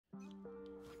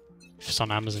If it's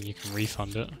on Amazon, you can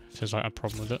refund it if there's like a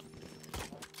problem with it.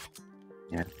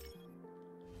 Yeah.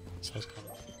 So it's kind of...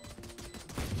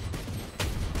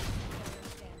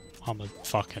 I'm a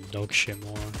fucking dog shit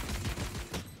moron.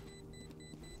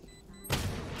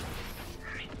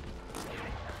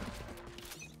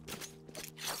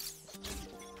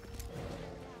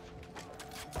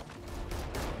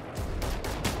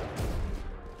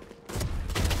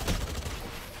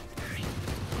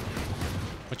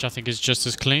 Which I think is just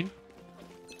as clean.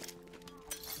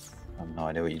 I have no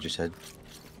idea what you just said.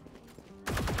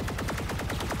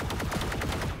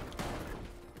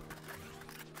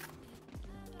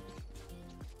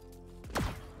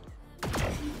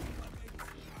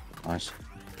 Nice.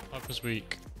 That was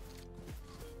weak.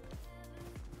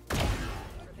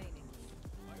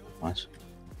 Nice.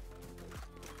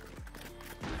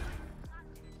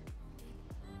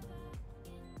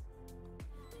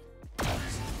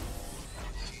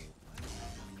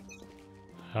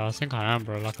 I think I am,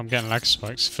 bro. Like, I'm getting lag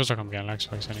spikes. It feels like I'm getting lag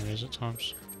spikes anyways at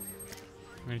times.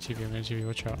 I'm gonna TV,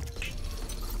 watch out.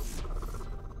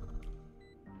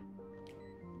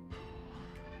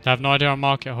 I have no idea on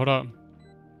market, hold up.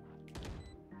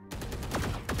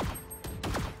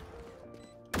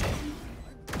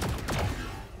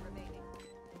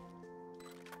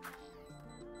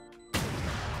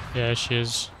 Yeah, she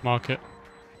is. Market.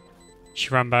 She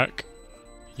ran back.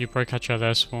 You probably catch her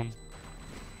there, spawn.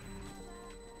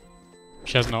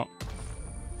 She has not.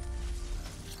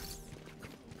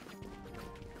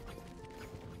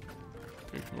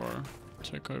 Big bro.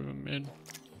 Take over mid.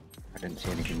 I didn't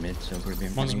see anything mid, so we're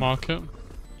being One's market.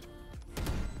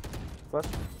 Flash.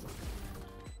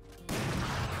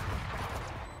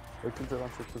 Wait until I'm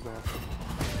checked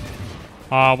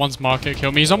the One's market.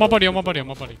 Kill me. He's on my body, on my body, on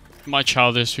my body. Might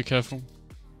chow this, be careful.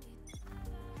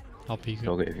 I'll peek it.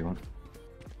 Dog it if you want.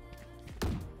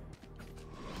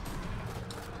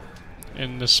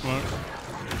 In the smoke.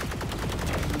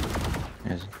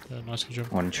 Yes. Yeah, nice, good job.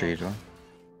 One tree as well.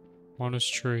 One is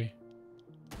tree.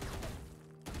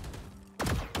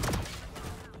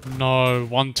 No,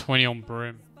 120 on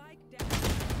Brim.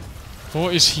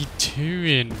 What is he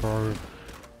doing, bro?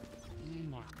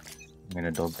 I'm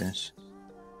gonna dog this.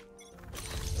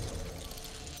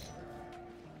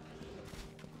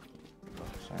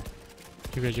 Sorry.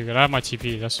 You're good, you're good. I have my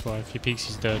TP, that's why. If he peeks,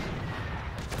 he's dead.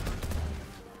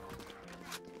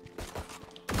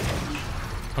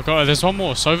 Oh god, there's one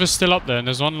more. Sova's still up there, and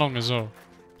there's one long as well.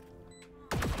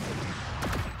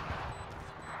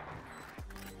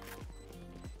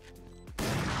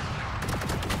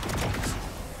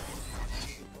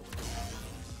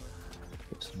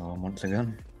 It's another one once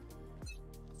again.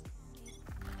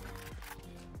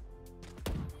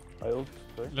 I ult,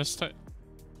 sorry. Let's take...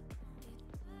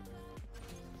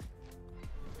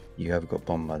 You have got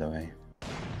bomb, by the way.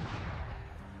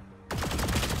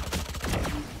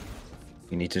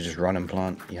 You need to just run and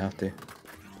plant. You have to.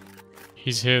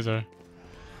 He's here though.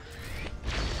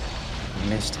 You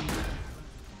missed.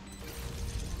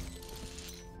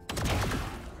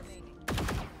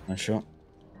 Nice shot.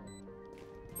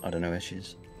 I don't know where she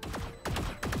is.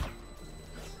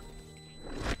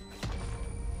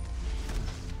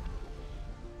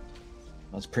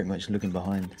 I was pretty much looking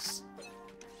behind.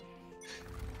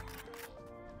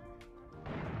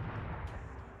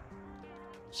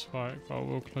 Spike, but I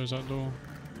will close that door.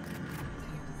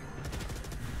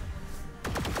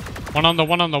 One under,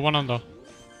 one under, one under.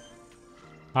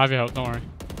 I have your help, don't worry.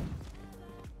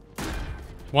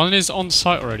 One is on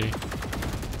site already.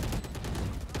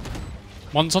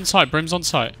 One's on site, Brim's on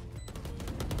site.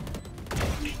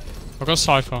 I've got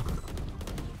Cypher.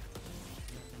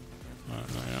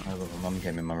 My mum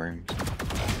came in my room.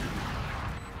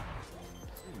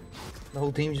 The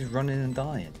whole team's just running and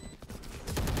dying.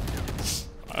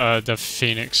 The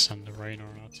Phoenix and the Rain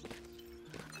are out.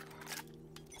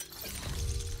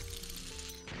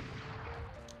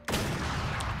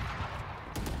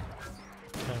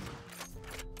 Okay.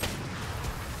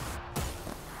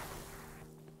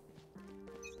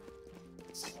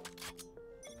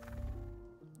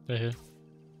 They're here.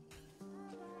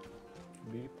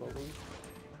 B probably.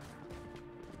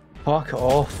 Fuck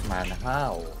off, man.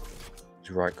 How? It's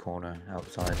right corner,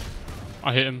 outside.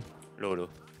 I hit him. Low, low.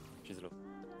 She's low.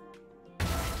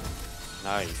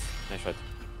 Nice. Nice shot.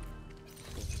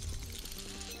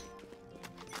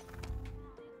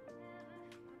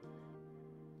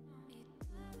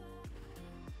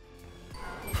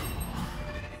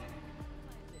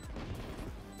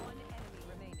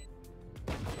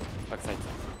 Backside.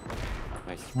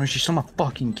 Nice. Why she saw my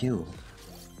fucking kill?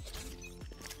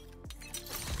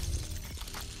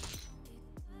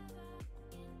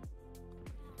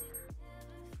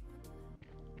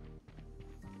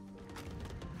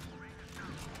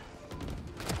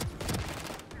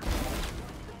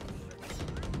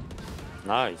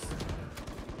 Nice.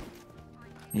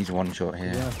 He's one shot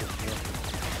here. Yeah.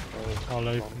 I'll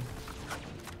open.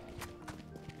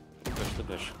 Push the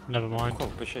push. Never mind. Oh,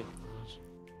 push it.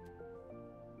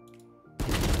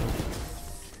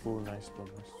 Oh, nice, bro.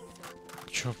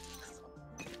 Nice. Sure.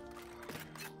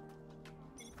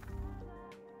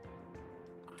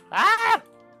 Ah!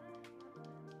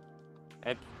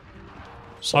 Help.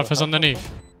 Cypher's underneath.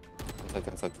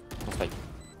 On side. On side.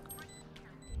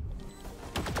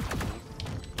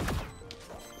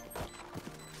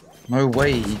 No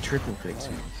way, he triple flicks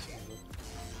me.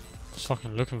 Just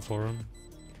fucking looking for him.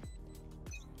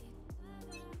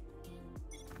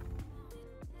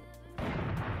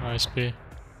 Nice B.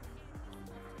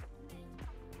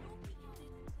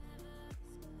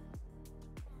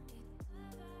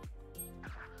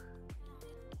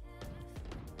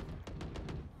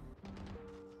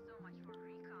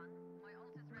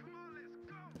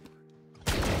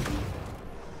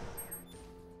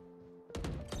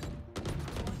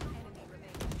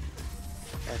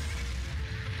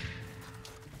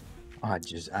 I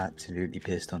just absolutely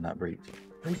pissed on that breach.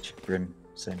 Breach? Grim,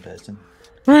 same person.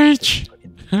 Reach!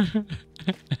 Fucking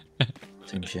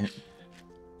same shit.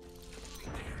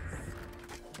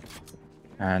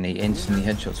 And he instantly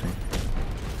headshots me.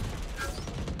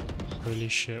 Holy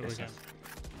shit, we're getting.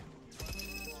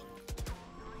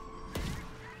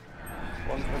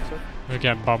 One headshot. We're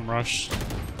getting bum rushed.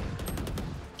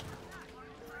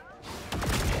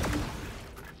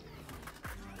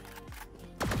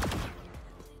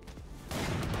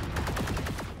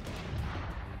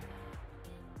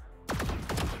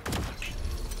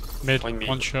 Mid, One mid.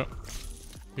 one shot.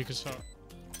 We can start.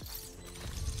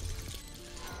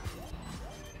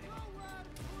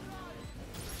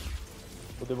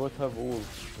 But they both have ult.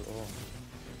 Oh.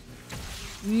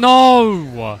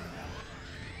 No!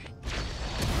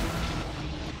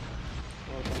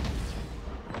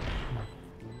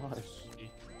 Nice.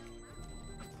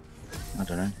 I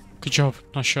don't know. Good job,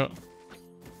 nice shot.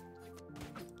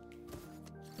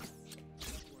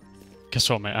 Guess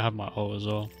what, mate? I have my ult as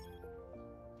well.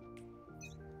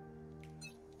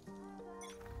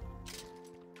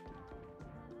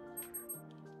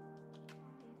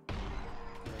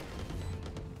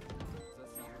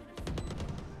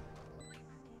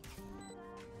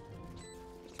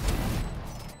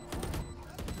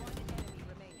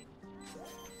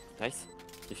 Nice.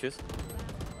 Diffuse.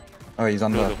 Oh, he's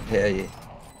under. Go. Yeah.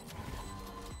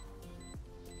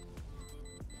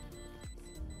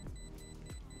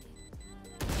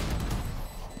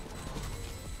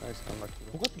 Nice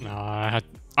comeback. Nah,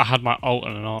 I had my ult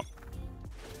and an ult.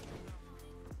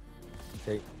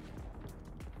 Okay.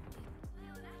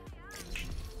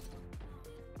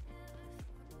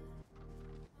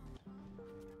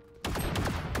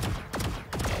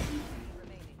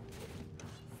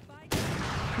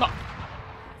 No.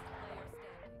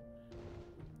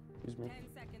 Excuse me.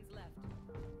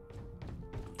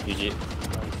 GG.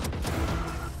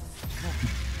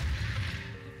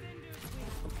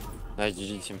 Nice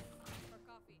GG team.